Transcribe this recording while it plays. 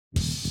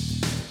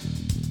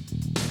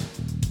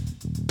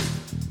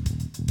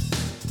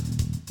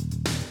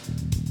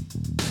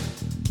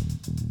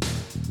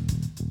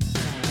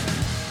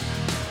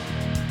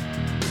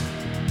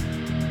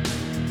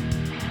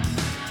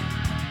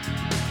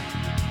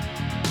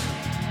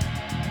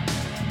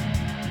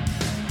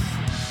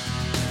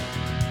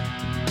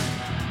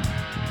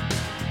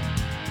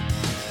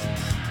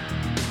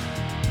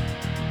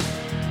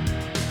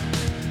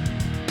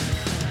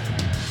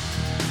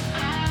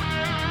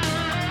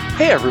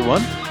Hey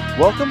everyone,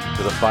 welcome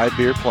to the 5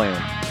 Beer Plan.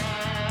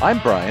 I'm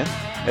Brian,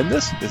 and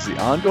this is the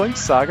ongoing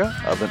saga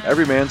of an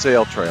everyman's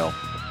ale trail.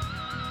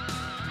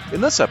 In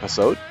this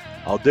episode,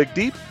 I'll dig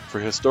deep for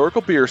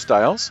historical beer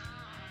styles,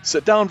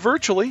 sit down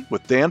virtually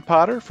with Dan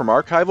Potter from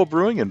Archival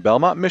Brewing in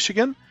Belmont,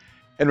 Michigan,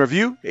 and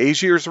review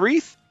Aegir's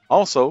Wreath,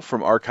 also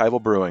from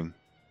Archival Brewing.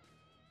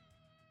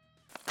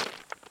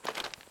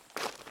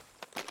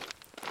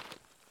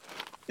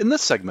 In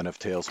this segment of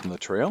Tales from the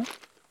Trail,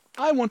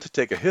 I want to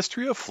take a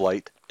history of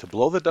flight to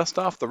blow the dust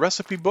off the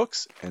recipe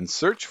books and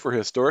search for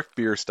historic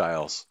beer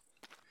styles.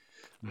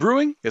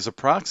 Brewing is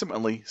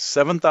approximately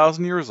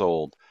 7,000 years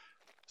old,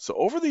 so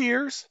over the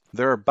years,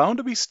 there are bound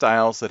to be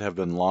styles that have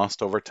been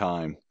lost over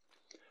time.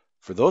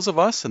 For those of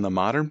us in the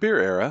modern beer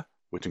era,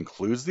 which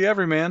includes the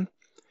everyman,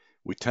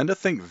 we tend to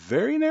think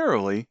very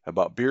narrowly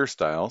about beer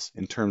styles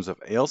in terms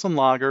of ales and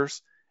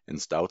lagers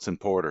and stouts and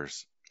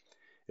porters.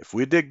 If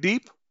we dig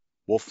deep,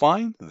 we'll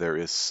find there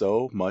is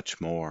so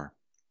much more.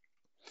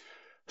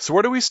 So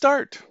where do we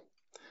start?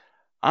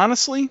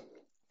 Honestly,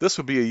 this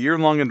would be a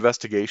year-long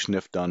investigation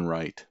if done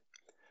right.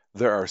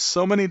 There are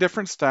so many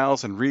different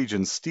styles and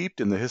regions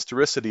steeped in the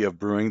historicity of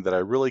brewing that I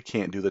really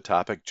can't do the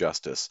topic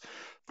justice.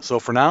 So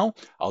for now,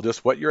 I'll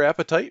just whet your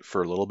appetite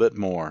for a little bit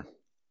more.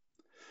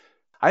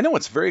 I know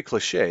it's very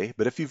cliche,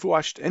 but if you've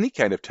watched any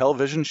kind of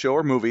television show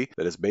or movie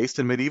that is based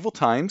in medieval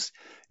times,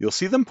 you'll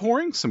see them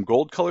pouring some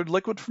gold-colored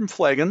liquid from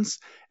flagons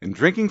and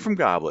drinking from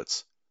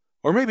goblets.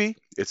 Or maybe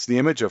it's the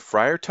image of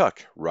Friar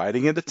Tuck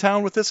riding into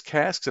town with his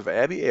casks of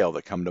Abbey ale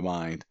that come to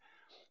mind.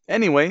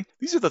 Anyway,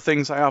 these are the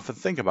things I often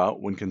think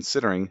about when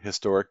considering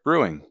historic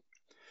brewing.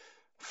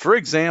 For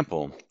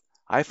example,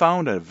 I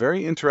found a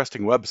very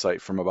interesting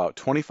website from about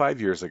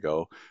 25 years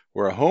ago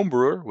where a home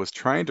brewer was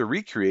trying to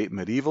recreate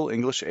medieval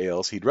English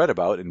ales he'd read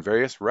about in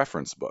various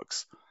reference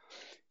books.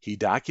 He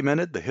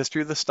documented the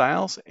history of the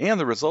styles and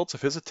the results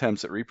of his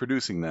attempts at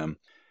reproducing them.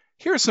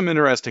 Here's some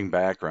interesting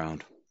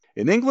background.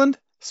 In England,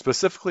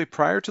 specifically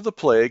prior to the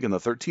plague in the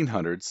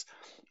 1300s,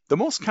 the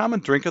most common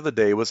drink of the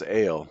day was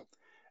ale.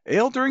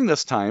 Ale during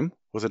this time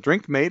was a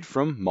drink made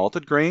from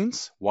malted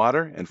grains,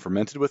 water, and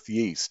fermented with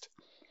yeast.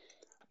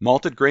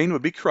 Malted grain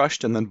would be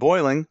crushed and then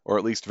boiling, or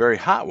at least very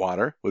hot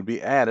water, would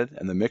be added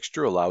and the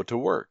mixture allowed to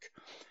work.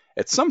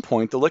 At some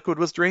point, the liquid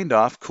was drained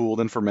off, cooled,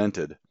 and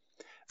fermented.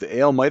 The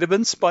ale might have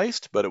been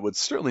spiced, but it would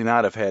certainly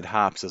not have had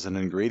hops as an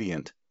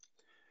ingredient.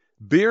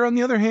 Beer, on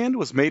the other hand,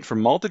 was made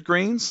from malted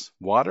grains,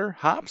 water,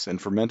 hops,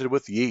 and fermented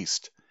with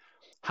yeast.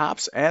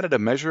 Hops added a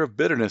measure of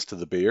bitterness to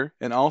the beer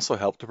and also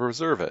helped to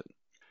preserve it.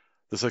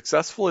 The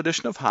successful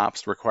addition of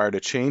hops required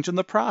a change in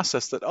the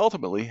process that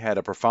ultimately had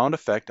a profound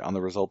effect on the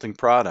resulting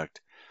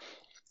product.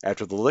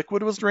 After the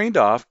liquid was drained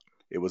off,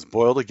 it was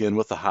boiled again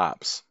with the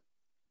hops.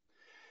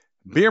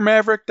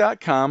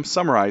 BeerMaverick.com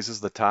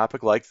summarizes the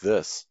topic like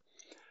this.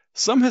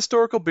 Some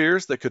historical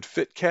beers that could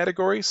fit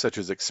categories such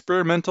as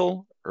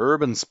experimental,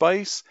 herb and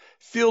spice,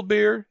 field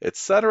beer,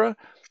 etc.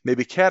 may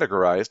be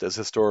categorized as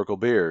historical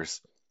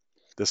beers.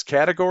 This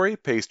category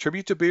pays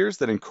tribute to beers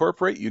that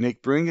incorporate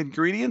unique brewing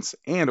ingredients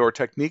and or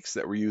techniques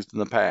that were used in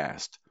the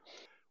past.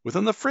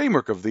 Within the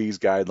framework of these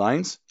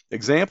guidelines,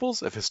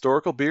 examples of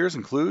historical beers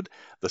include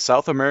the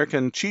South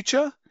American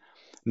chicha,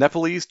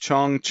 Nepalese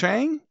chong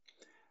chang,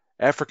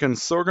 African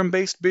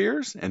sorghum-based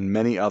beers, and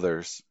many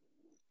others.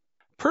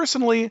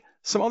 Personally,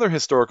 some other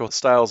historical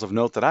styles of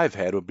note that I've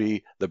had would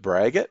be the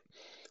braggot,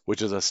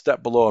 which is a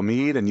step below a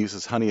mead and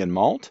uses honey and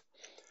malt,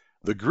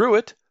 the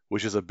gruit,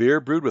 which is a beer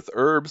brewed with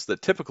herbs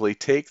that typically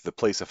take the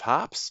place of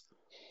hops,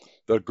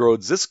 the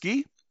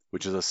grodziski,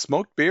 which is a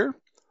smoked beer,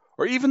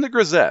 or even the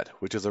grisette,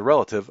 which is a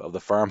relative of the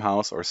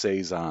farmhouse or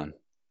saison.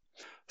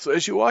 So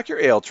as you walk your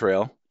ale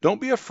trail,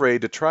 don't be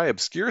afraid to try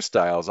obscure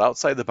styles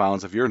outside the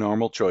bounds of your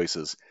normal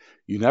choices.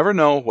 You never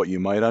know what you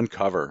might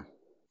uncover.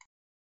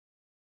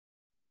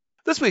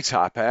 This week's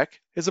Hot Pack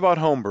is about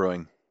home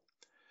brewing.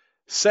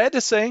 Sad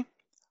to say,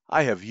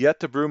 I have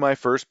yet to brew my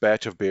first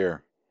batch of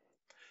beer.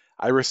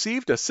 I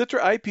received a Citra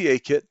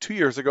IPA kit 2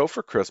 years ago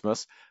for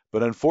Christmas,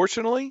 but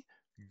unfortunately,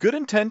 good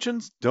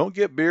intentions don't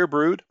get beer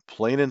brewed,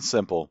 plain and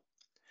simple.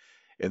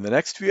 In the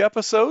next few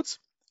episodes,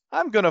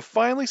 I'm going to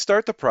finally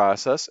start the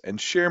process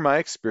and share my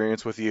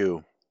experience with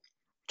you.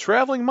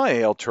 Traveling my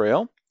ale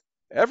trail,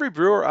 every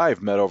brewer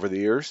I've met over the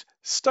years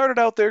started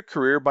out their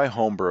career by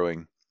home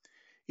brewing.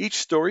 Each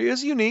story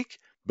is unique,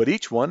 but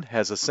each one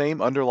has the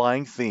same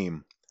underlying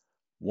theme.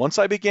 Once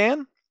I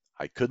began,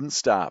 I couldn't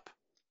stop.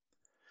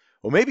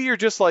 Well, maybe you're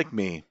just like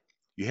me.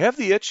 You have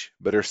the itch,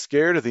 but are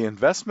scared of the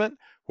investment,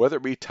 whether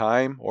it be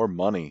time or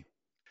money.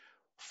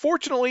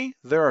 Fortunately,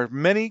 there are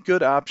many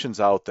good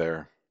options out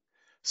there.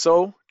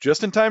 So,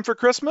 just in time for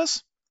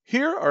Christmas,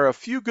 here are a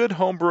few good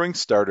homebrewing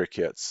starter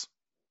kits.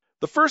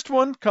 The first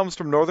one comes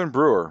from Northern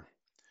Brewer.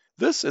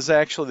 This is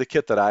actually the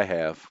kit that I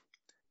have.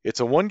 It's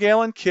a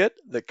 1-gallon kit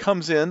that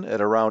comes in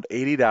at around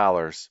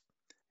 $80.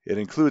 It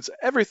includes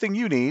everything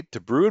you need to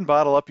brew and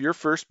bottle up your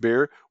first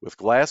beer with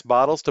glass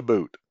bottles to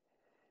boot.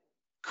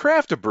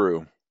 Craft a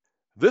Brew.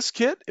 This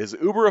kit is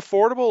uber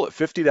affordable at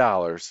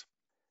 $50.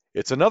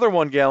 It's another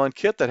 1-gallon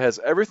kit that has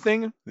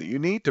everything that you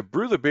need to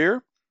brew the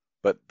beer,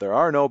 but there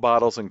are no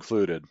bottles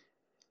included.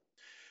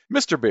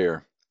 Mr.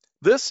 Beer.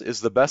 This is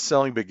the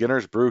best-selling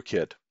beginner's brew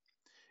kit.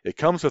 It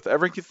comes with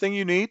everything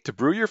you need to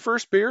brew your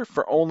first beer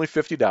for only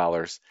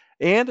 $50,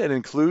 and it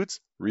includes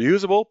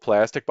reusable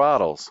plastic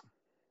bottles.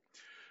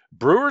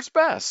 Brewer's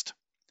Best.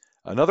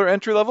 Another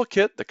entry-level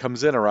kit that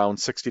comes in around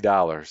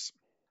 $60.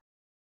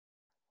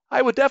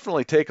 I would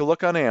definitely take a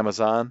look on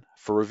Amazon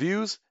for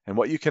reviews and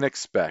what you can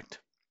expect.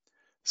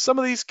 Some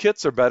of these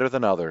kits are better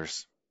than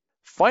others.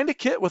 Find a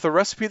kit with a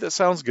recipe that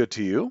sounds good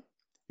to you,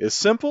 is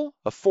simple,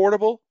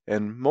 affordable,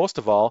 and most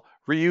of all,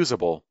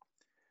 reusable.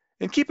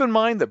 And keep in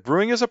mind that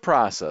brewing is a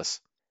process.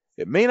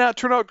 It may not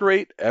turn out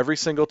great every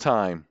single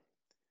time.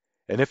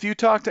 And if you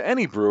talk to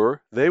any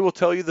brewer, they will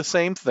tell you the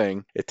same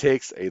thing. It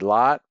takes a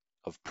lot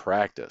of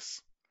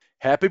practice.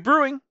 Happy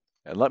brewing,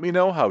 and let me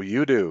know how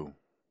you do.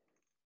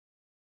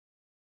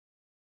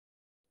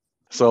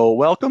 So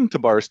welcome to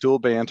Barstool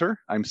Banter.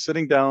 I'm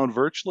sitting down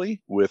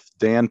virtually with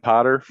Dan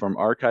Potter from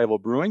Archival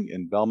Brewing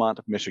in Belmont,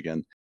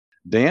 Michigan.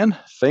 Dan,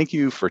 thank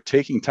you for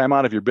taking time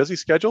out of your busy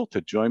schedule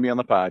to join me on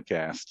the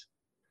podcast.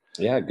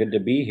 Yeah, good to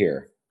be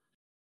here.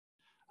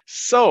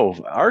 So,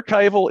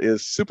 Archival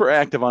is super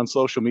active on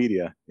social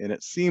media, and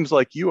it seems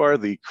like you are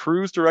the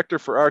cruise director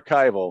for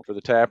Archival for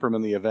the taproom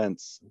and the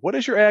events. What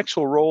is your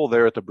actual role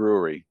there at the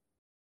brewery?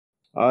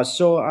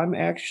 So I'm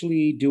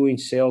actually doing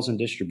sales and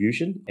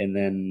distribution, and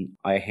then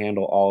I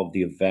handle all of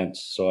the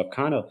events. So I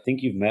kind of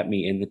think you've met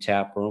me in the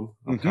tap room.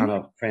 I'm kind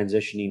of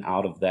transitioning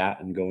out of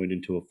that and going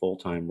into a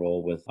full-time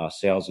role with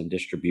sales and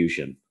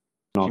distribution.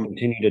 And I'll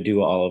continue to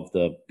do all of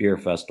the beer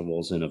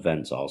festivals and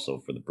events also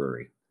for the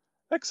brewery.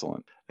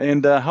 Excellent.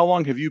 And how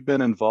long have you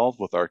been involved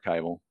with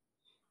Archival?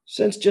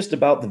 Since just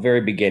about the very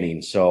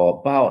beginning. So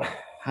about,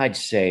 I'd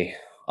say,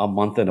 a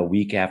month and a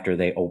week after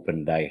they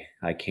opened,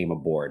 I came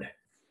aboard.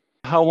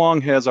 How long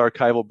has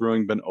Archival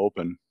Brewing been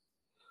open?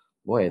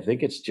 Boy, I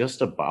think it's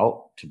just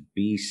about to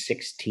be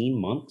 16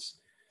 months.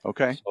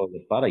 Okay. So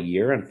about a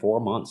year and 4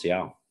 months,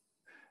 yeah.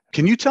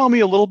 Can you tell me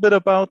a little bit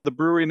about the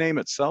brewery name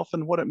itself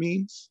and what it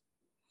means?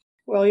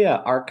 Well,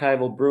 yeah,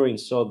 Archival Brewing.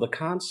 So the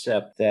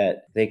concept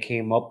that they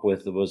came up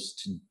with was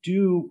to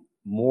do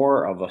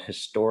more of a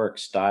historic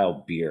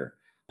style beer,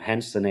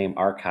 hence the name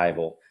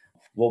Archival.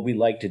 What we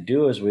like to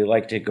do is we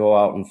like to go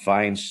out and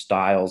find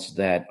styles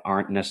that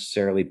aren't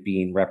necessarily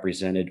being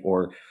represented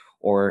or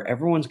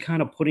everyone's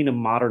kind of putting a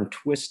modern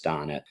twist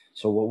on it.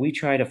 So what we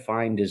try to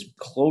find is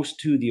close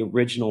to the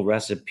original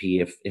recipe,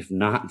 if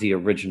not the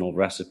original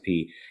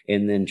recipe,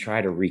 and then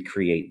try to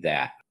recreate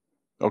that.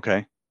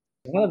 Okay.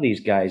 A lot of these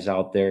guys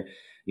out there,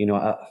 you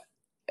know,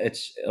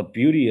 it's a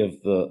beauty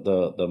of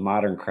the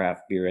modern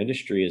craft beer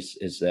industry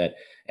is that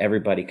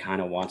everybody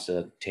kind of wants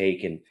to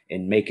take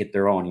and make it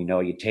their own. You know,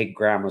 you take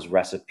grandma's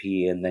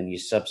recipe and then you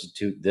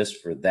substitute this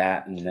for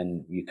that, and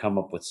then you come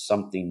up with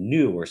something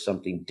new or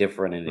something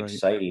different and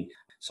exciting.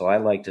 So I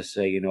like to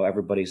say, you know,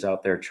 everybody's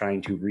out there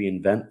trying to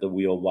reinvent the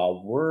wheel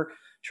while we're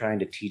trying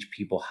to teach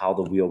people how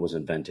the wheel was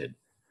invented.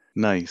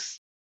 Nice.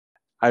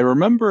 I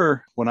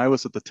remember when I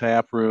was at the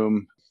tap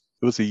room,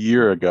 it was a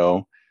year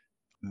ago,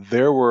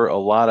 there were a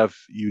lot of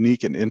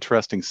unique and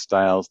interesting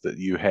styles that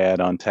you had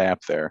on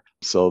tap there.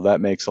 So that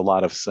makes a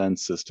lot of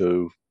sense as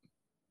to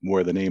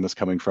where the name is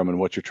coming from and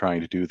what you're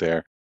trying to do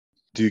there.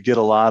 Do you get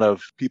a lot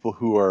of people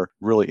who are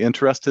really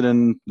interested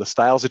in the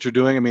styles that you're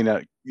doing? I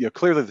mean,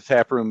 clearly the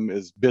tap room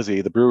is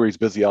busy, the brewery's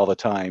busy all the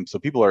time, so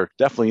people are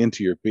definitely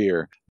into your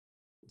beer.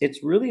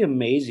 It's really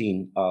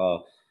amazing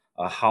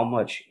how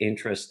much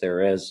interest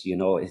there is. You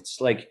know, it's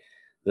like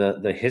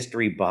the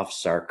history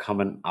buffs are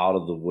coming out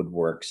of the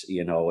woodworks,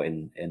 you know,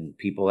 and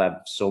people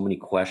have so many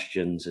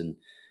questions, and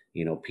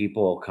you know,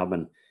 people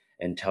come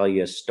and tell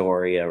you a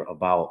story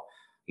about,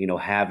 you know,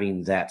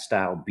 having that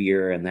style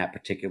beer in that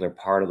particular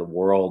part of the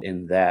world,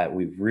 and that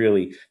we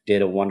really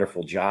did a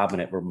wonderful job,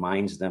 and it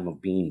reminds them of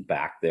being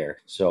back there.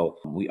 So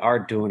we are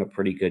doing a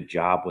pretty good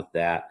job with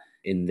that.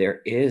 And there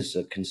is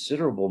a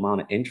considerable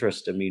amount of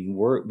interest. I mean,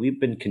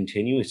 we've been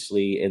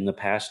continuously in the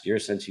past year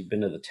since you've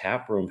been to the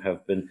tap room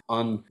have been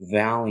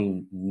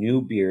unveiling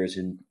new beers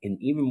and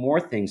even more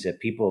things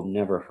that people have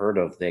never heard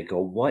of. They go,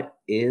 "What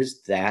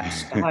is that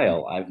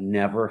style? I've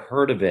never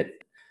heard of it."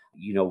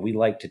 You know, we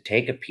like to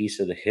take a piece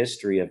of the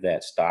history of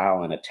that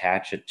style and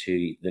attach it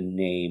to the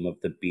name of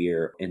the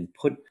beer and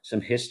put some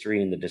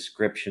history in the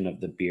description of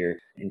the beer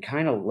and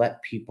kind of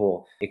let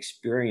people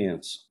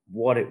experience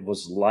what it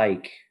was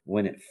like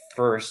when it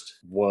first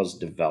was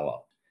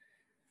developed.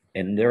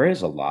 And there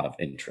is a lot of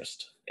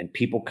interest. And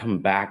people come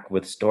back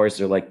with stories.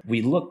 They're like,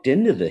 "We looked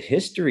into the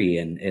history,"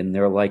 and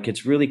they're like,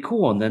 "It's really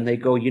cool." And then they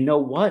go, "You know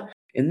what?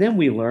 And then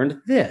we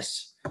learned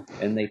this."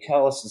 And they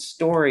tell us the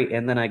story.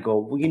 And then I go,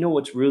 "Well, you know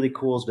what's really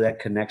cool is that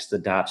connects the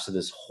dots to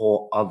this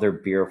whole other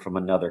beer from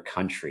another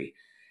country."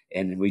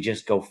 And we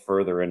just go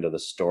further into the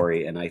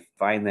story. And I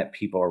find that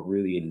people are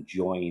really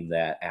enjoying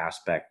that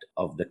aspect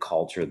of the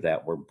culture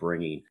that we're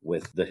bringing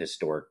with the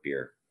historic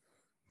beer.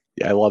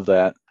 Yeah, I love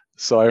that.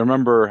 So I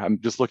remember, I'm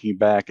just looking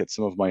back at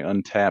some of my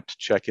untapped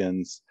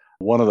check-ins.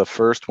 One of the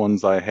first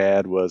ones I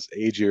had was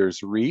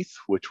Aegir's Wreath,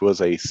 which was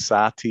a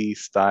Sati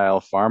style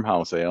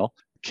farmhouse ale.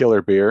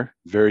 Killer beer,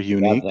 very Yeah,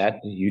 unique. that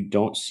you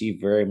don't see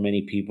very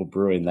many people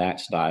brewing that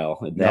style.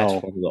 That's No,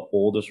 one of the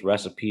oldest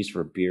recipes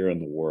for beer in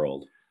the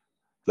world.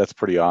 that's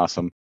pretty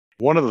awesome.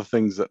 One of the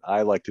things that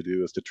I like to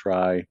do is to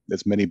try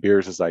as many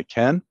beers as I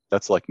can.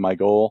 That's like my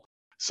goal.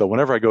 So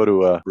whenever I go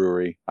to a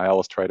brewery, I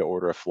always try to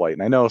order a flight.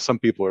 And I know some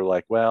people are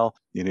like, well,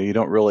 you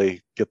don't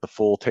really get the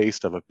full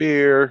taste of a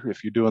beer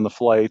if you're doing the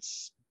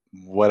flights,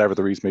 whatever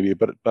the reason may be.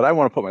 But I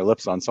want to put my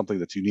lips on something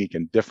that's unique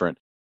and different.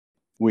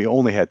 We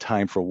only had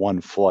time for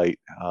one flight.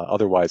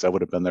 Otherwise, I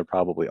would have been there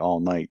probably all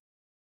night.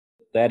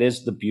 That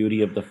is the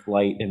beauty of the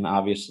flight, and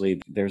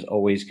obviously there's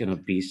always going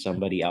to be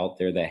somebody out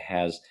there that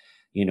has,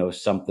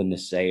 something to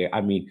say.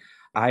 I mean,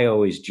 I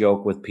always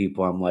joke with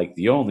people, I'm like,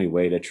 the only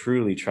way to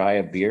truly try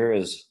a beer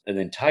is an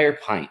entire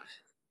pint.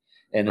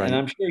 And Right.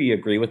 I'm sure you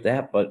agree with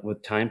that, but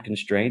with time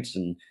constraints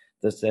and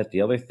this, that,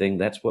 the other thing,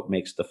 that's what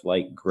makes the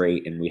flight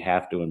great, and we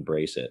have to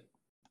embrace it.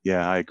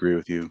 Yeah, I agree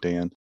with you,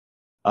 Dan.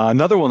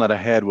 Another one that I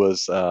had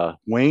was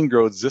Wayne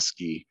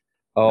Grodziski,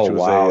 Oh which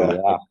was a wow, uh, a,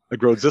 yeah. a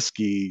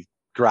Grodziski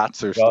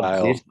Gratzer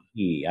style,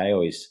 Grodziski. I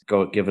always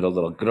go give it a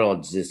little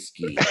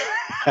Grodziski.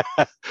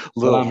 But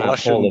little I'm not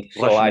Russian Polish,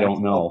 so Russian I don't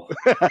accent. know.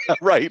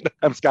 Right.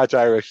 I'm Scotch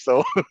Irish,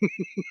 so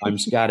I'm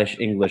Scottish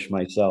English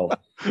myself.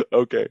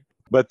 okay.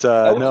 But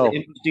That was an no,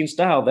 interesting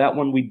style. That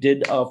one we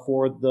did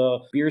for the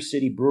Beer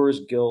City Brewers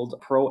Guild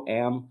Pro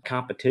Am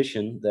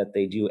competition that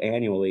they do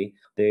annually.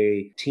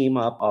 They team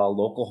up a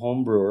local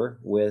home brewer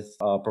with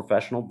a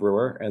professional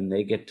brewer, and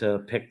they get to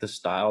pick the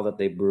style that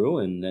they brew,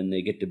 and then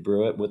they get to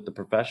brew it with the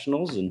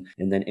professionals, and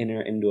then enter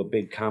into a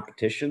big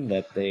competition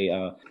that they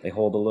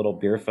hold a little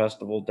beer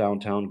festival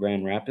downtown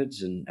Grand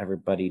Rapids, and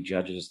everybody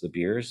judges the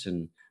beers,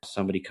 and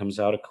somebody comes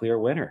out a clear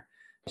winner.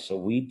 So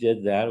we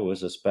did that. It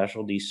was a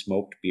specialty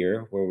smoked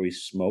beer where we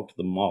smoked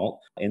the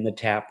malt in the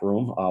tap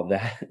room.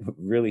 That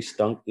really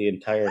stunk the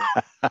entire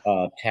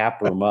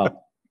tap room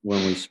up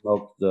when we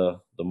smoked the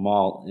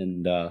malt.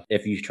 And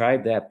if you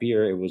tried that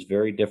beer, it was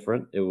very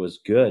different. It was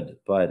good,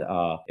 but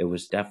it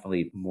was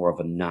definitely more of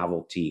a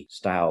novelty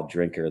style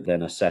drinker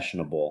than a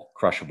sessionable,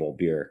 crushable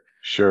beer.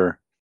 sure.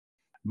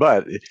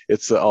 But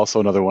it's also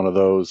another one of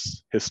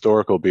those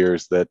historical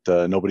beers that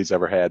nobody's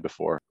ever had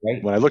before.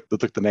 Right. When I looked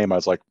the name, I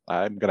was like,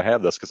 I'm gonna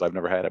have this because I've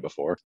never had it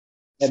before.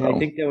 And I So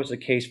think that was the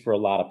case for a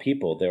lot of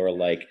people. They're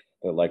like,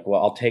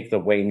 well, I'll take the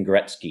Wayne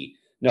Gretzky.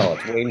 No,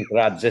 it's Wayne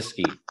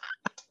Grodziski.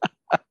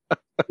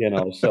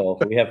 So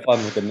we have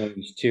fun with the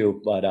names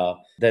too. But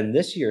then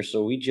this year,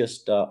 so we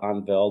just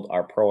unveiled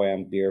our Pro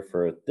Am beer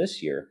for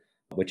this year,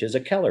 which is a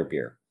Keller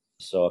beer.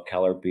 So a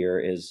Keller beer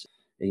is,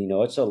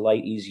 it's a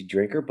light, easy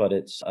drinker, but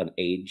it's an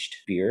aged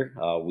beer.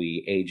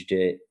 We aged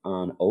it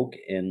on oak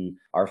in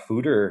our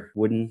foeder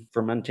wooden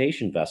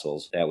fermentation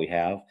vessels that we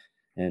have.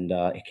 And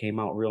it came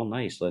out real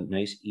nice, a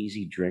nice,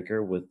 easy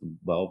drinker with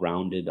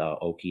well-rounded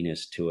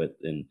oakiness to it,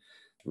 and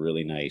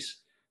really nice.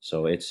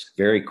 So it's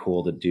very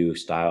cool to do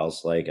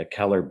styles like a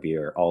Keller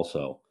beer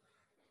also.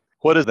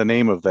 what is the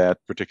name of that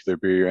particular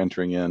beer you're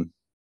entering in?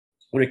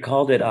 We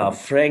called it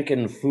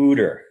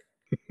Frankenfooder.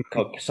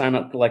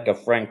 Sounded like a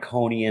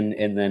Franconian,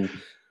 and then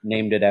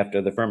named it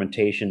after the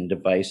fermentation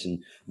device.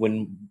 And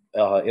when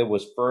it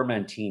was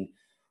fermenting,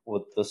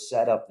 with the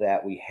setup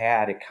that we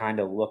had, it kind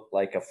of looked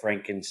like a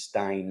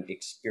Frankenstein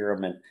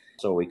experiment.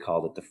 So we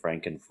called it the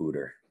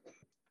Frankenfooder.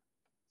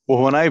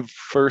 Well, when I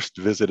first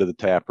visited the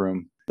tap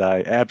room,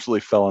 I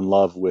absolutely fell in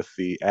love with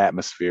the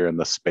atmosphere and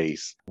the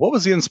space. What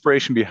was the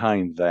inspiration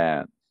behind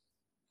that?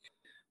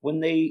 When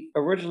they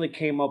originally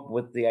came up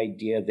with the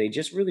idea, they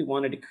just really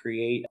wanted to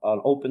create an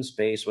open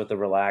space with a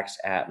relaxed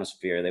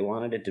atmosphere. They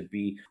wanted it to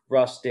be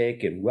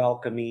rustic and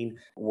welcoming,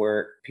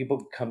 where people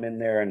could come in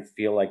there and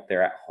feel like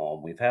they're at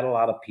home. We've had a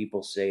lot of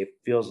people say it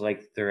feels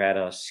like they're at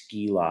a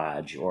ski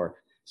lodge or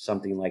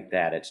something like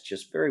that. It's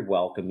just very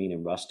welcoming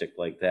and rustic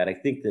like that. I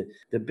think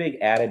the big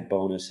added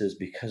bonus is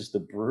because the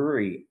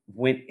brewery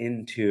went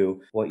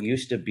into what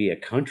used to be a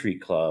country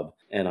club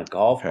and a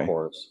golf Okay.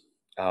 course,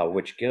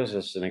 which gives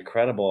us an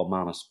incredible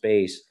amount of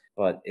space.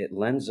 But it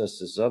lends us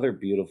this other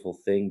beautiful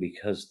thing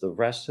because the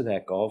rest of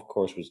that golf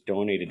course was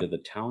donated to the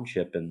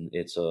township, and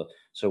so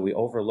we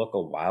overlook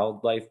a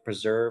wildlife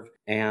preserve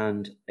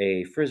and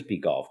a frisbee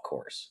golf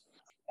course.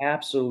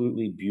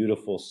 Absolutely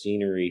beautiful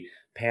scenery,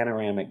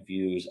 panoramic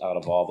views out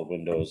of all the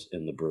windows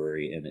in the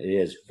brewery, and it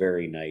is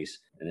very nice,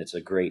 and it's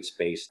a great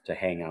space to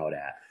hang out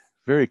at.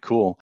 Very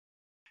cool.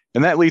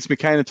 And that leads me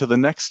kind of to the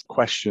next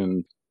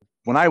question.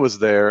 When I was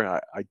there,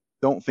 I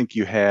don't think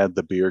you had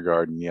the beer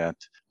garden yet.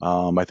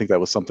 I think that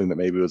was something that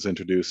maybe was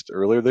introduced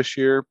earlier this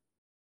year.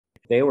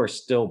 They were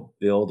still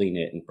building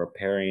it and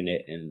preparing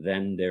it, and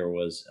then there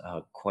was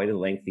quite a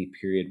lengthy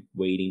period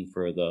waiting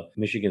for the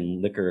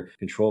Michigan Liquor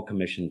Control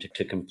Commission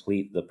to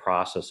complete the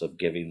process of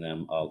giving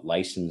them a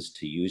license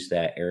to use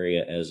that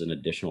area as an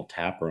additional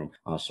tap room.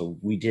 So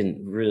we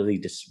didn't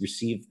really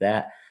receive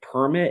that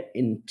permit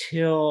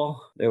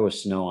until there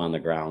was snow on the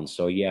ground.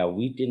 So yeah,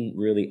 we didn't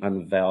really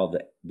unveil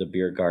the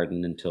beer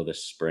garden until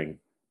this spring.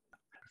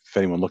 If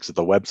anyone looks at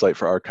the website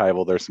for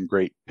Archival, there's some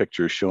great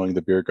pictures showing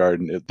the beer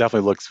garden. It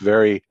definitely looks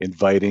very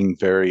inviting,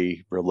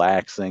 very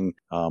relaxing.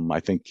 I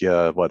think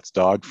it's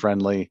dog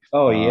friendly.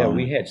 Oh yeah,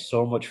 we had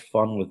so much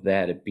fun with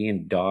that. It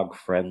being dog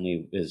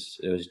friendly is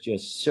it was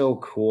just so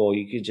cool.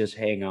 You could just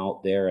hang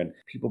out there and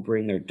people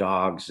bring their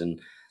dogs and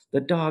the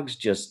dogs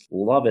just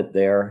love it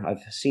there.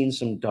 I've seen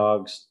some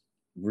dogs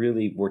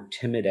really were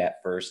timid at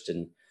first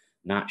and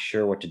not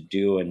sure what to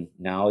do, and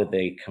now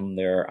they come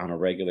there on a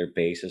regular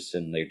basis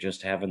and they're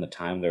just having the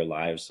time of their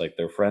lives. Like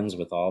they're friends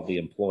with all the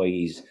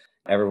employees.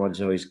 Everyone's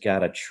always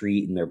got a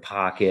treat in their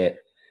pocket.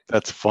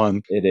 That's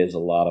fun. It is a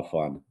lot of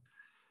fun.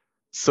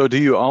 So do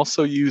you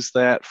also use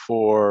that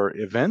for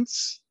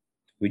events?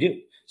 We do.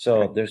 Okay,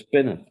 So there's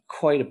been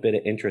quite a bit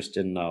of interest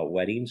in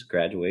weddings,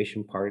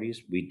 graduation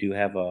parties. We do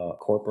have a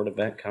corporate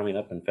event coming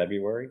up in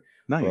February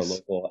for a nice.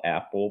 local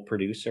Apple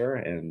producer,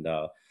 and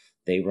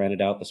they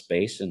rented out the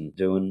space and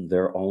doing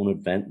their own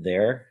event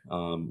there,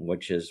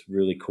 which is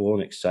really cool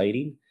and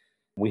exciting.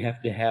 We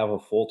have to have a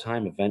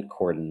full-time event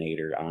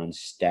coordinator on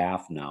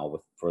staff now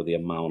for the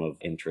amount of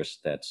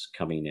interest that's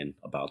coming in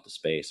about the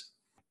space.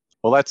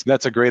 Well,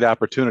 that's a great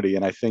opportunity,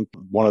 and I think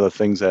one of the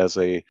things as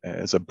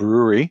a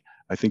brewery,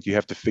 I think you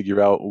have to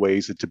figure out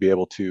ways to be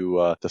able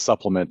to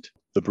supplement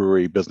the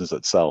brewery business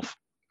itself.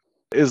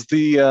 Is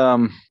the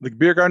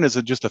beer garden, is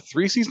it just a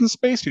 3 season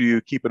space, or do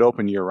you keep it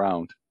open year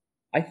round?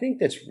 I think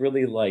that's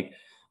really like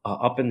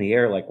up in the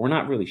air. Like we're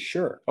not really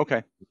sure Okay,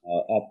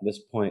 at this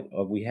point.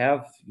 We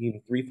have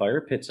three fire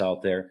pits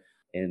out there,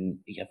 and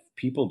if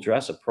people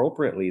dress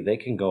appropriately, they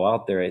can go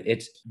out there.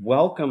 It's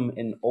welcome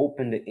and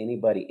open to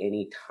anybody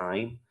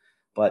anytime.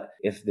 But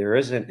if there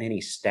isn't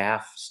any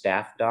staff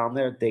down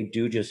there, they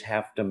do just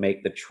have to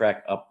make the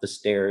trek up the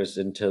stairs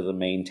into the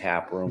main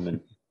tap room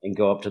and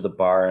go up to the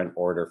bar and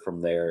order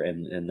from there,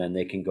 and then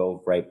they can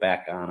go right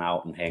back on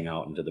out and hang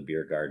out into the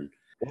beer garden.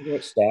 Whether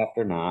it's staffed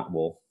or not,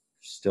 will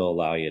still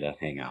allow you to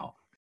hang out.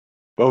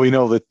 well, we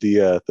know that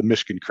the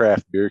Michigan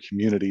craft beer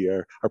community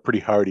are pretty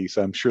hardy,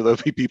 so I'm sure there'll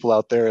be people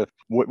out there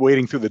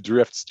waiting through the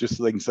drifts just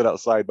so they can sit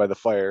outside by the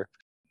fire.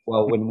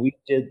 Well, when we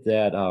did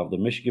that, the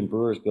Michigan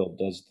Brewers Guild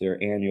does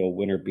their annual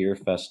Winter Beer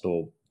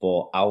Festival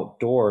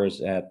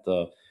outdoors at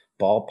the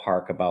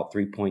ballpark about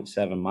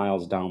 3.7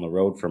 miles down the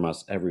road from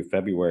us every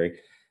February.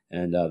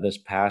 And this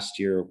past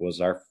year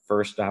was our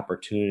first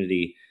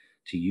opportunity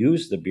to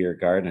use the beer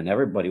garden, and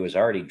everybody was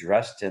already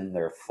dressed in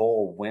their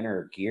full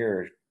winter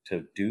gear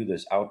to do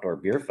this outdoor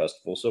beer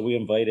festival. So we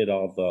invited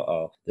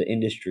all the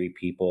industry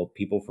people,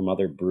 people from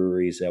other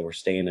breweries that were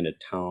staying in a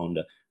town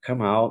to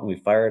come out, and we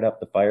fired up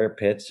the fire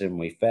pits and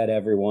we fed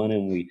everyone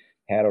and we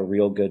had a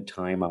real good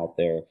time out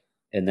there.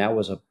 And that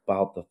was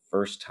about the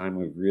first time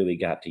we really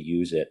got to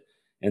use it.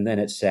 And then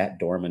it sat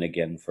dormant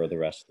again for the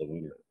rest of the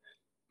winter.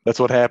 That's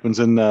what happens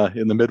in the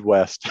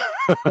Midwest.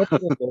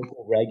 Couple of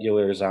local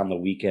regulars on the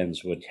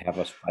weekends would have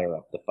us fire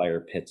up the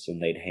fire pits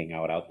and they'd hang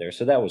out there.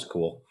 So that was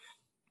cool.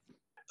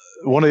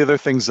 One of the other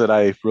things that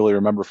I really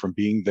remember from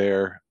being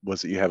there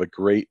was that you have a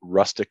great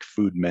rustic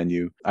food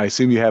menu. I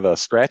assume you have a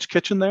scratch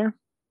kitchen there?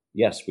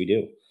 Yes, we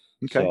do.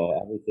 Okay.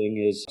 So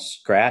everything is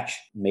scratch,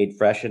 made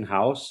fresh in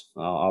house,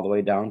 all the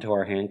way down to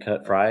our hand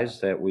cut fries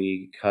that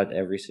we cut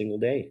every single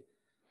day.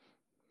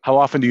 How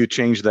often do you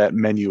change that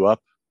menu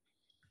up?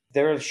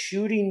 They're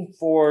shooting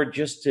for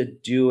just to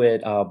do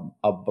it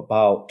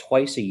about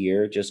twice a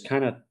year, just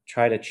kind of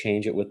try to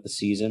change it with the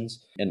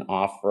seasons and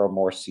offer a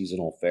more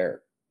seasonal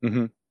fare.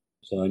 Hmm.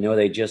 So I know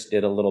they just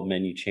did a little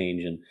menu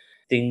change, and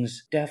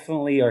things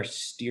definitely are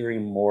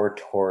steering more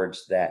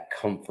towards that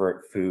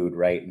comfort food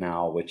right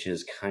now, which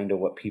is kind of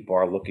what people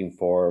are looking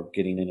for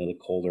getting into the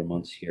colder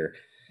months here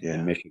in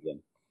Yeah.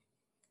 Michigan.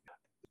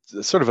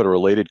 Sort of a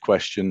related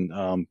question.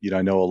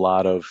 I know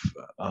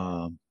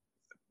um,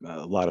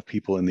 a lot of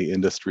people in the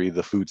industry,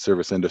 the food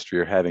service industry,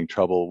 are having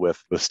trouble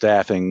with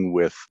staffing,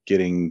 with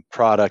getting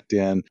product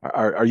in.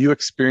 Are you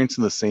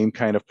experiencing the same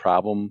kind of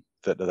problem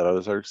that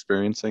others are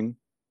experiencing?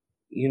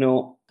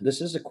 This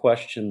is a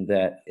question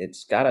that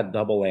it's got a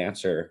double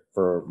answer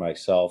for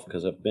myself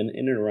because I've been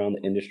in and around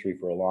the industry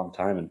for a long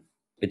time and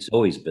it's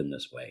always been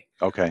this way.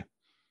 Okay.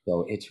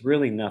 So it's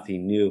really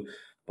nothing new.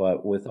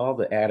 But with all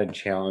the added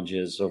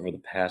challenges over the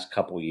past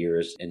couple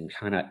years and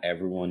kind of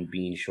everyone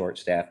being short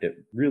staffed, it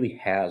really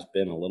has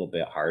been a little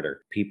bit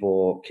harder.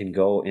 People can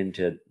go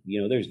into,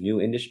 there's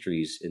new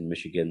industries in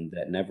Michigan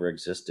that never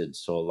existed.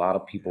 So a lot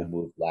of people Yeah.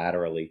 move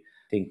laterally.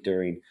 I think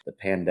during the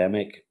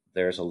pandemic,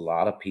 there's a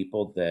lot of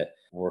people that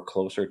were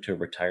closer to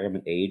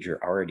retirement age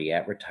or already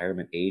at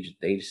retirement age.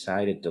 They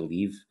decided to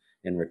leave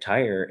and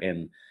retire.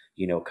 And,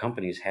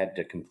 companies had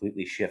to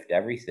completely shift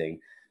everything,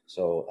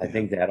 so I Yeah.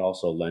 think that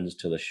also lends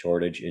to the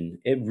shortage, and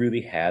it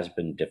really has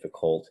been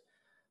difficult.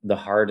 The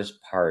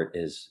hardest part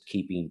is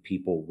keeping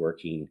people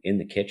working in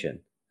the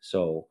kitchen.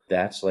 So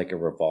that's like a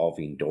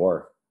revolving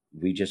door.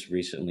 We just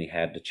recently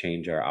had to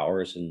change our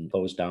hours and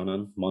close down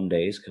on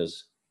Mondays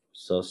because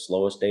it's the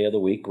slowest day of the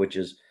week, which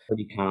is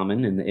pretty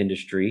common in the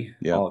industry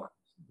Yeah. all across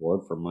the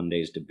board for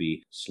Mondays to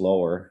be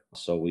slower.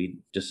 So we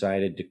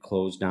decided to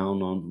close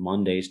down on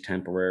Mondays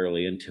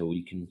temporarily until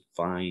we can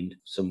find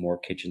some more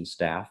kitchen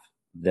staff.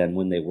 Then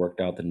when they worked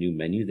out the new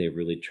menu, they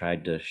really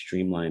tried to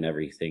streamline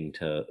everything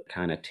to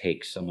kind of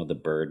take some of the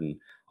burden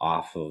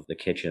off of the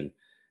kitchen.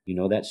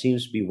 That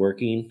seems to be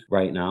working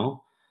right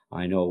now.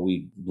 I know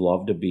we'd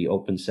love to be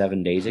open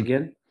 7 days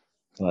again,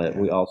 but Yeah.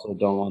 we also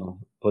don't want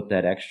to put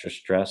that extra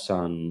stress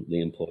on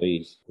the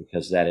employees,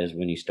 because that is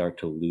when you start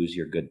to lose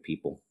your good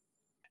people.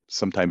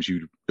 Sometimes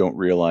you don't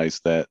realize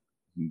that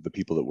the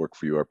people that work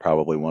for you are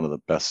probably one of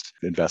the best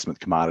investment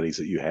commodities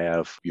that you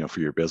have, for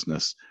your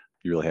business.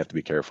 You really have to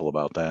be careful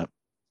about that.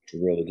 I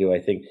really do. I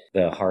think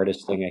the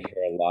hardest thing I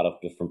hear a lot of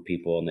different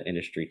people in the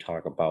industry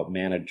talk about,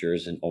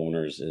 managers and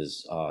owners,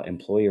 is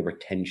employee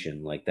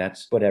retention. Like,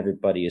 that's what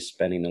everybody is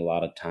spending a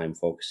lot of time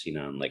focusing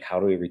on. Like,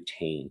 how do we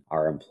retain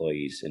our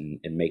employees and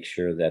make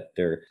sure that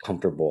they're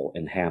comfortable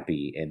and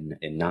happy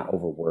and not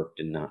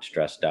overworked and not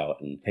stressed out,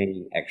 and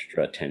paying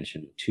extra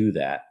attention to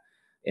that.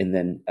 And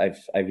then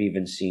I've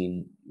even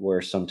seen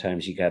where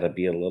sometimes you got to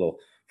be a little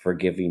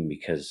forgiving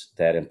because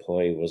that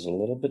employee was a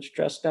little bit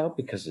stressed out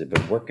because they've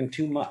been working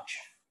too much.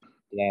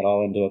 That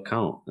all into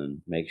account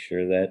and make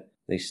sure that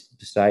they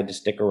decide to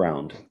stick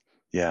around.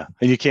 Yeah.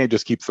 And you can't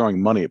just keep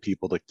throwing money at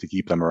people to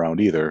keep them around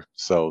either.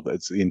 So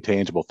it's the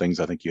intangible things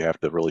I think you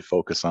have to really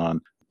focus on.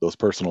 Those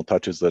personal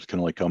touches that can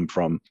only come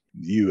from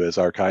you as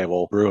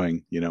Archival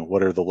Brewing.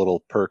 What are the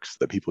little perks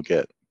that people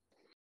get?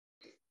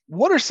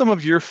 What are some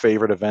of your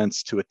favorite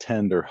events to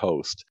attend or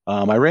host?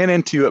 I ran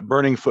into you at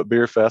Burning Foot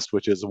Beer Fest,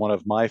 which is one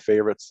of my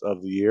favorites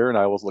of the year, and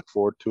I always look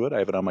forward to it. I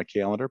have it on my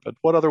calendar. But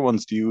what other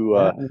ones do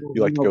Yeah,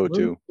 you like to go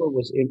Burning to?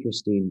 was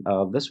interesting.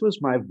 This was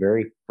my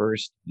very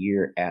first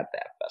year at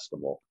that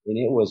festival, and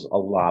it was a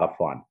lot of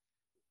fun.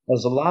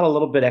 There's a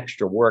little bit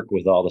extra work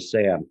with all the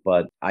sand,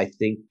 but I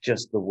think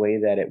just the way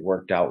that it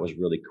worked out was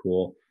really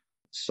cool.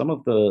 Some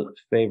of the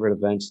favorite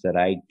events that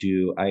I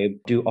do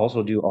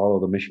also do all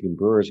of the Michigan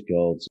Brewers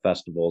Guild's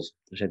festivals,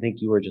 which I think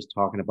you were just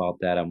talking about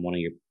that on one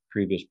of your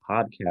previous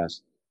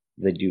podcasts.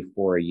 They do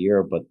 4 a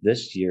year, but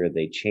this year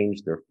they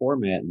changed their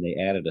format and they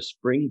added a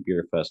spring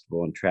beer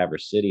festival in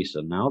Traverse City.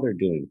 So now they're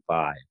doing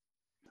five.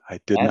 I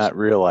did That's not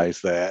realize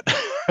that.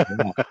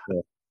 yeah.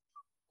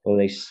 Well,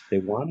 they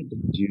wanted to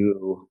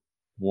do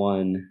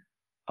one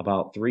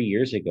about 3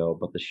 years ago,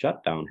 but the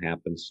shutdown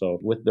happened. So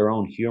with their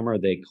own humor,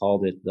 they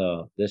called it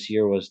this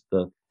year was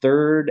the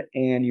third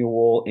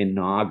annual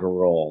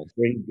inaugural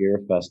Spring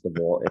Beer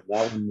Festival. And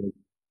that one was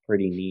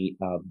pretty neat.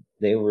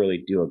 They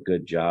really do a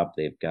good job.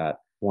 They've got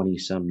 20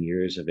 some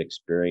years of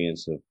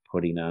experience of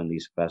putting on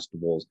these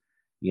festivals.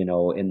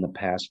 In the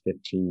past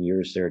 15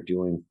 years, they're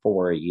doing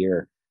 4 a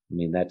year. I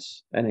mean,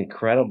 that's an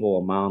incredible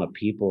amount of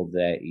people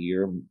that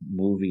you're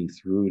moving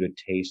through to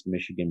taste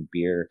Michigan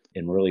beer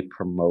and really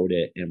promote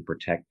it and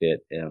protect it.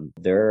 And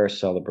they're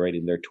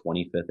celebrating their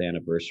 25th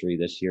anniversary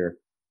this year.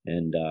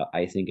 And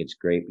I think it's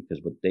great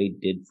because what they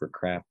did for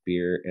craft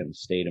beer in the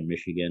state of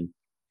Michigan,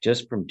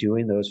 just from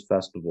doing those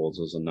festivals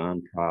as a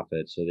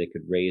nonprofit, so they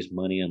could raise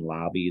money and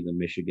lobby the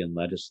Michigan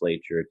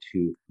legislature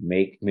to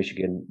make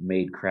Michigan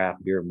made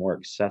craft beer more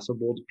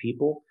accessible to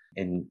people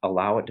and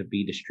allow it to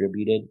be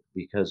distributed.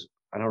 Because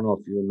I don't know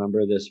if you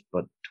remember this,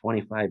 but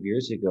 25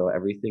 years ago,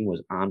 everything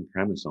was on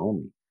premise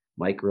only.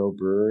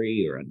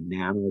 Microbrewery or a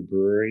nano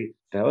brewery,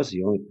 that was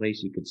the only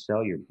place you could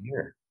sell your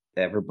beer.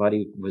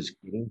 Everybody was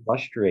getting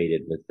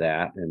frustrated with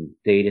that, and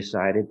they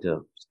decided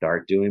to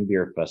start doing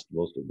beer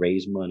festivals to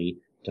raise money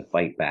to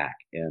fight back.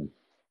 And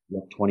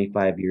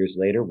 25 years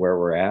later, where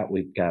we're at,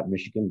 we've got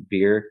Michigan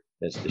beer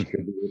that's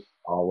distributed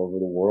all over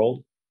the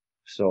world.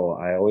 So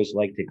I always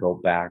like to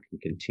go back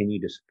and continue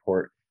to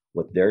support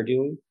what they're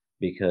doing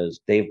because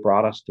they've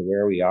brought us to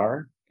where we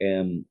are.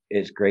 And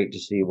it's great to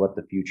see what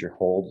the future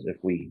holds if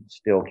we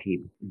still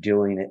keep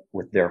doing it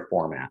with their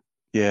format.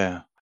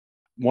 Yeah.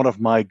 One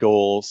of my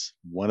goals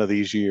one of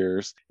these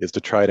years is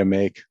to try to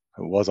make, it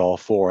was all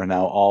four and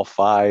now all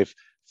five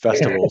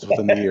festivals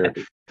within the year.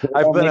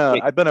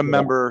 I've been a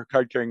member,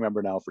 card carrying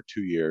member now for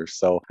 2 years,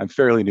 so I'm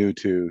fairly new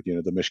to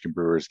the Michigan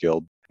Brewers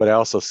Guild. But I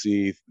also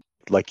see,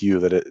 like you,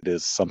 that it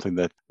is something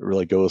that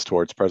really goes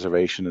towards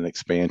preservation and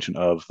expansion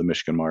of the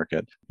Michigan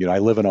market. I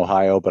live in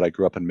Ohio, but I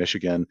grew up in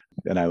Michigan,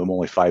 and I'm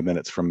only 5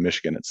 minutes from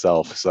Michigan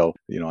itself. So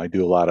I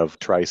do a lot of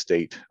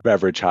tri-state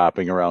beverage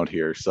hopping around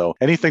here. So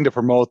anything to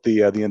promote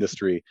the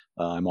industry,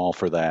 I'm all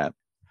for that.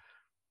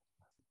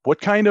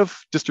 What kind of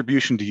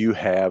distribution do you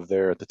have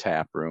there at the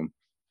tap room?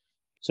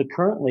 So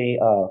currently,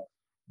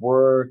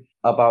 we're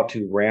about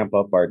to ramp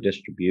up our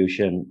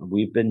distribution.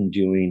 We've been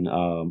doing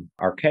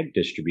our keg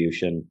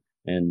distribution,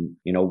 and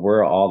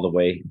we're all the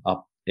way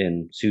up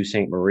in Sault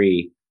Ste.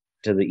 Marie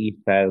to the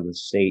east side of the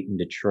state in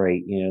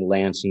Detroit,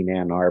 Lansing,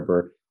 Ann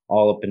Arbor,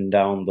 all up and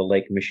down the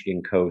Lake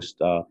Michigan coast.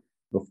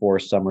 Before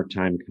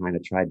summertime, kind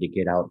of tried to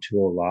get out to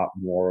a lot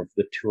more of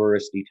the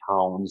touristy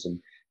towns and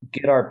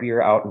get our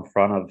beer out in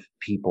front of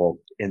people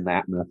in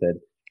that method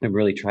and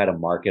really try to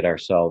market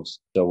ourselves.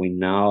 So we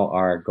now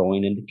are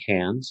going into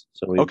cans.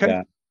 So we've Okay.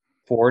 got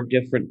 4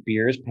 different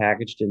beers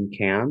packaged in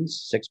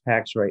cans, 6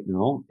 packs right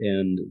now.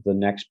 And the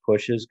next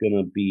push is going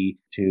to be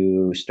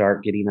to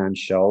start getting on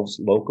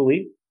shelves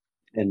locally.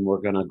 and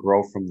we're going to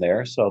grow from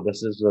there. So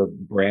this is a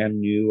brand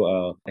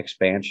new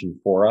expansion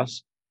for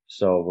us.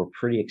 So we're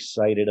pretty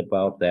excited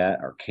about that.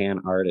 Our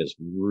can art is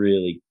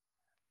really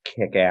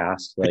kick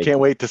ass. I Like can't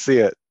wait to see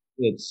it.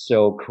 it's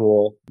so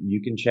cool.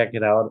 You can check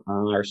it out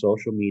on our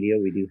social media.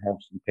 We do have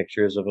some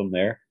pictures of them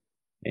there,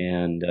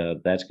 and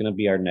that's going to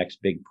be our next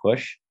big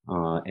push.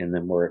 And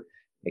then we're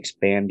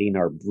expanding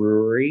our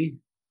brewery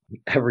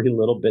every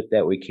little bit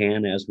that we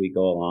can as we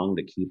go along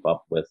to keep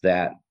up with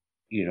that.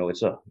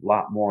 It's a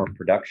lot more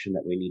production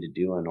that we need to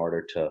do in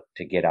order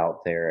to get out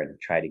there and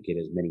try to get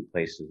as many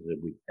places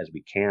as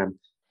we can.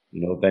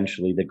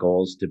 Eventually the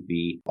goal is to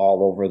be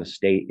all over the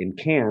state in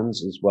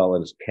cans as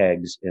well as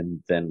kegs,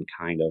 and then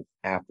kind of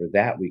after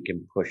that we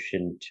can push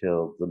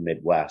into the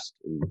Midwest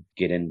and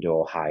get into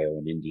Ohio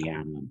and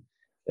Indiana and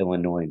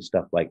Illinois and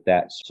stuff like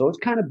that. So it's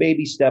kind of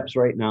baby steps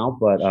right now,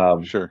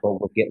 Sure. but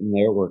we're getting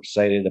there. We're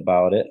excited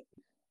about it.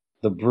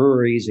 The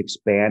brewery's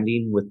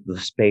expanding with the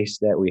space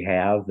that we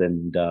have,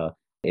 and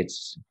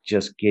it's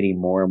just getting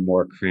more and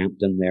more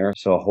cramped in there.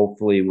 So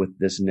hopefully with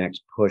this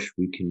next push,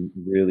 we can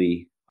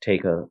really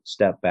take a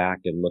step back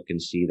and look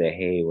and see that,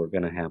 hey, we're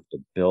going to have to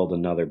build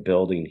another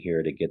building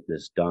here to get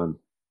this done,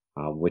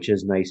 which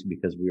is nice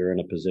because we are in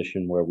a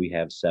position where we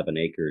have 7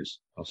 acres,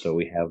 so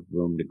we have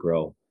room to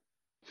grow.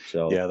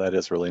 So Yeah, that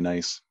is really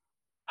nice.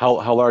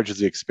 How large is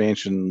the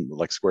expansion,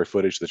 like square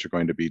footage, that you're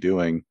going to be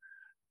doing?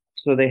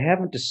 So they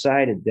haven't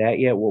decided that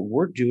yet. What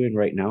we're doing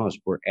right now is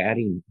we're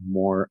adding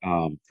more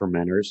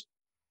fermenters.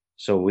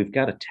 So we've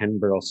got a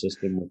 10-barrel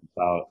system with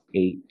about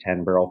 8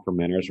 10-barrel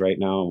fermenters right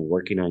now. I'm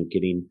working on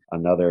getting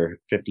another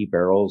 50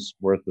 barrels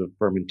worth of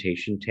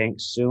fermentation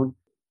tanks soon.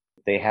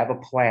 They have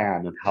a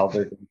plan of how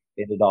they're going to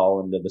fit it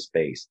all into the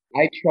space.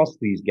 I trust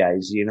these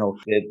guys.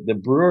 The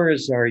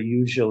brewers are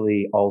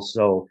usually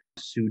also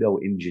pseudo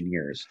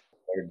engineers.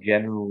 They're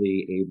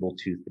generally able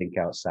to think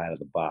outside of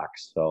the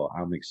box. So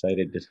I'm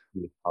excited to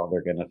see how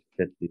they're going to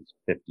fit these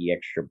 50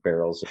 extra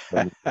barrels of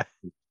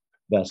fermentation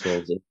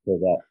vessels into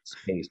that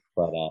space.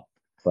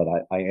 But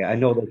I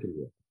know they can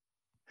do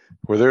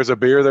Where there's a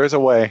beer, there's a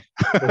way.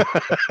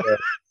 it.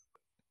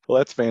 Well,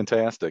 that's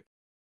fantastic.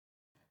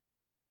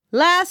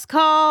 Last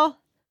call.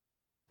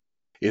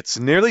 It's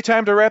nearly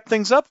time to wrap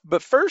things up,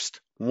 but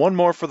first, one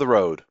more for the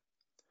road.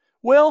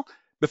 Well,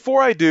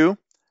 before I do,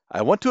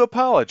 I want to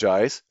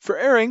apologize for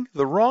airing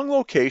the wrong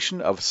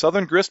location of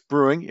Southern Grist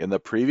Brewing in the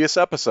previous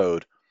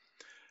episode.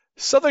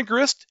 Southern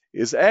Grist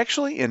is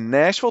actually in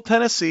Nashville,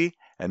 Tennessee,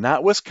 and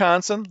not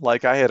Wisconsin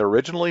like I had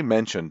originally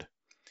mentioned.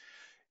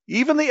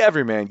 Even the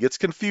everyman gets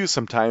confused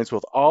sometimes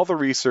with all the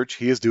research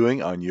he is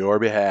doing on your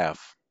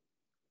behalf.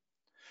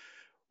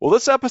 Well,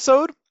 this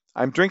episode,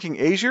 I'm drinking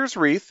Aegir's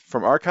Wreath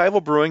from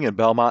Archival Brewing in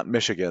Belmont,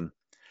 Michigan.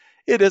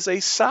 It is a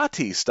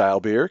Sati style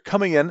beer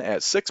coming in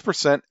at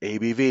 6%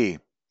 ABV.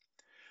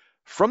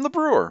 From the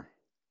brewer,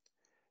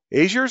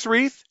 Aegir's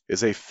Wreath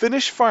is a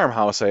Finnish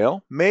farmhouse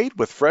ale made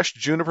with fresh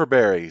juniper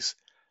berries.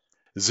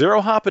 Zero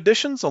hop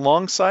additions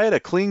alongside a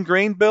clean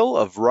grain bill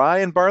of rye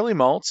and barley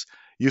malts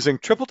using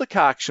triple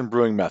decoction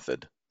brewing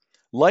method.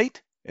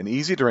 Light and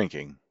easy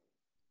drinking.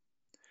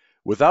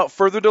 Without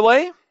further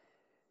delay,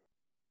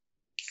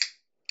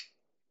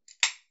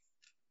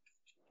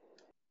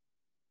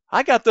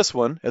 I got this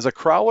one as a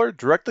crowler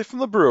directly from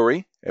the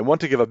brewery and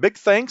want to give a big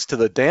thanks to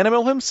the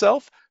Danimil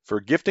himself for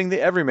gifting the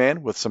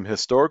everyman with some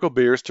historical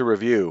beers to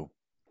review.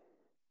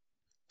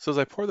 So as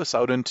I pour this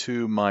out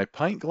into my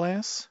pint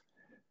glass,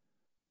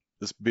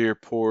 this beer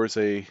pours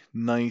a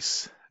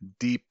nice,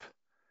 deep,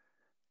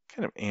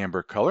 kind of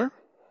amber color.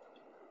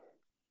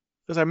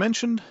 As I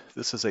mentioned,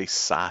 this is a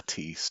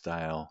Sati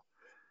style.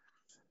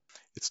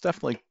 It's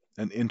definitely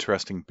an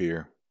interesting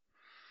beer.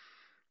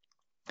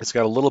 It's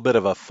got a little bit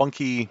of a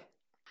funky,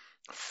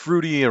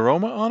 fruity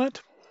aroma on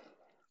it.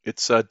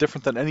 It's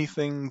different than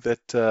anything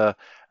that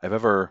I've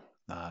ever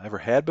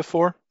had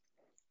before.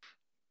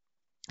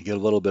 You get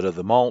a little bit of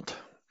the malt,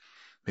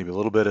 maybe a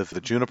little bit of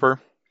the juniper.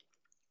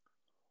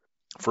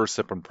 First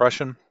sip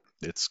impression,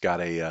 it's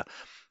got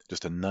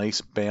just a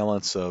nice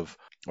balance of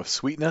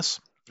sweetness,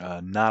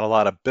 not a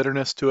lot of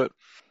bitterness to it.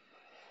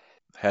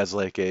 Has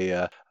like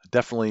a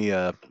definitely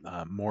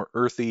more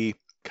earthy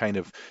kind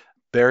of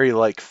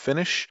berry-like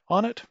finish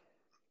on it.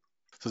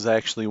 This is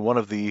actually one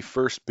of the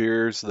first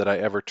beers that I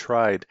ever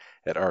tried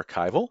at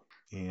Archival,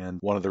 and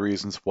one of the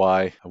reasons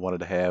why I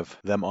wanted to have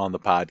them on the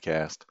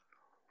podcast.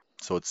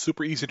 So it's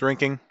super easy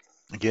drinking.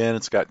 Again,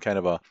 it's got kind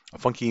of a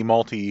funky,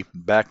 malty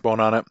backbone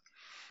on it.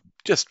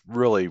 Just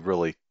really,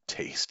 really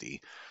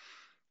tasty.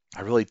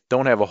 I really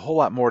don't have a whole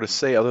lot more to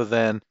say other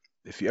than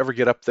if you ever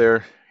get up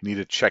there, you need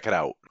to check it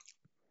out.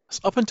 So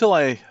up until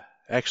I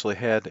actually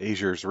had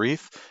Aegir's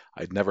Wreath,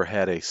 I'd never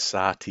had a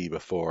Sati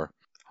before.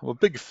 I'm a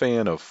big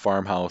fan of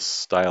farmhouse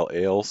style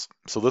ales,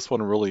 so this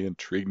one really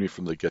intrigued me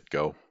from the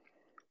get-go.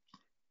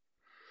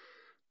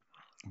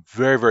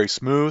 Very, very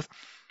smooth.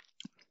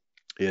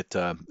 It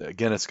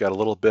again, it's got a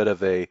little bit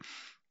of a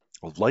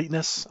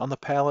lightness on the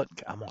palate,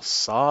 almost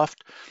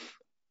soft.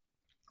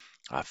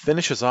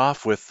 Finishes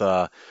off with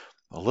a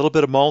little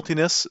bit of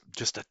maltiness,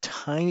 just a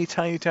tiny,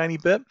 tiny, tiny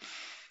bit,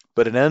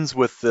 but it ends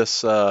with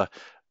this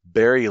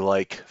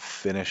berry-like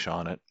finish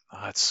on it.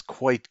 It's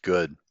quite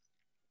good.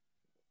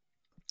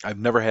 I've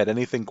never had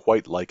anything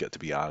quite like it, to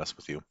be honest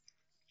with you.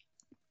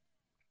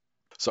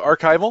 So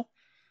Archival,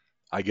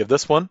 I give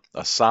this one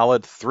a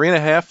solid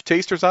 3.5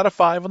 tasters out of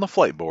 5 on the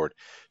flight board.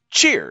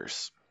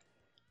 Cheers!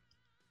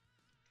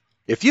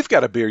 If you've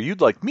got a beer you'd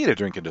like me to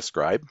drink and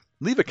describe,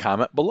 leave a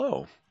comment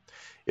below.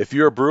 If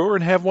you're a brewer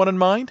and have one in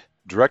mind,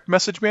 direct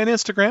message me on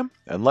Instagram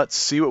and let's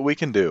see what we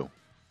can do.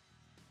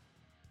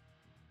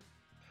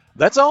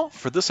 That's all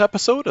for this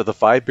episode of the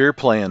 5 Beer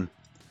Plan.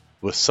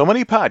 With so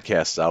many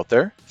podcasts out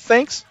there,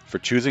 thanks for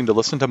choosing to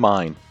listen to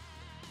mine.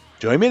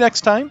 Join me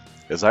next time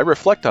as I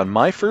reflect on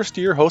my first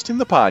year hosting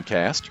the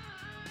podcast,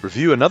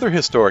 review another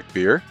historic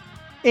beer,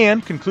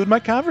 and conclude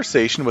my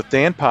conversation with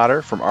Dan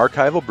Potter from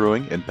Archival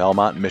Brewing in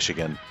Belmont,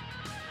 Michigan.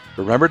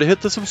 Remember to hit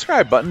the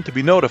subscribe button to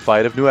be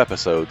notified of new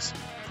episodes.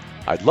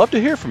 I'd love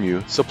to hear from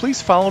you, so please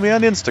follow me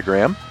on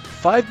Instagram,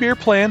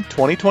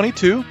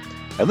 5beerplan2022,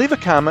 and leave a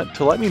comment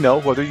to let me know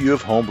whether you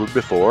have homebrewed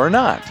before or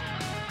not.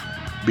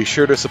 Be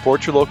sure to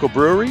support your local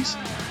breweries,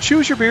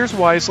 choose your beers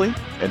wisely,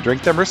 and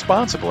drink them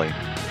responsibly.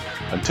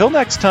 Until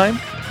next time,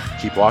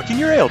 keep walking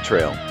your ale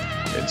trail,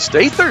 and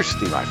stay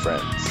thirsty, my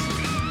friends.